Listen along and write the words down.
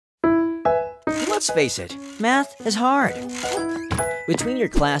Let's face it, math is hard. Between your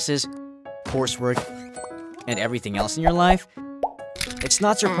classes, coursework, and everything else in your life, it's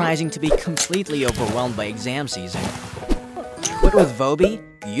not surprising to be completely overwhelmed by exam season. But with Vobi,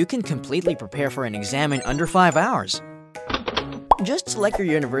 you can completely prepare for an exam in under 5 hours. Just select your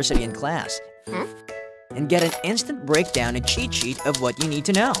university and class, and get an instant breakdown and cheat sheet of what you need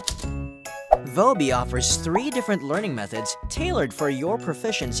to know. Vobi offers 3 different learning methods tailored for your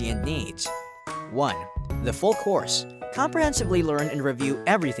proficiency and needs. 1. The full course. Comprehensively learn and review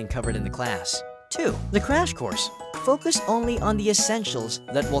everything covered in the class. 2. The crash course. Focus only on the essentials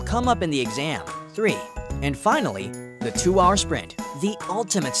that will come up in the exam. 3. And finally, the 2-hour sprint. The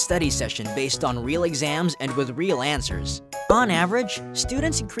ultimate study session based on real exams and with real answers. On average,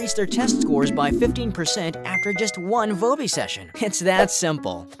 students increase their test scores by 15% after just one Vobi session. It's that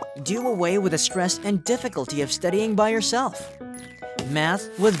simple. Do away with the stress and difficulty of studying by yourself.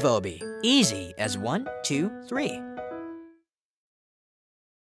 Math with Vobi. Easy as 1, 2, 3.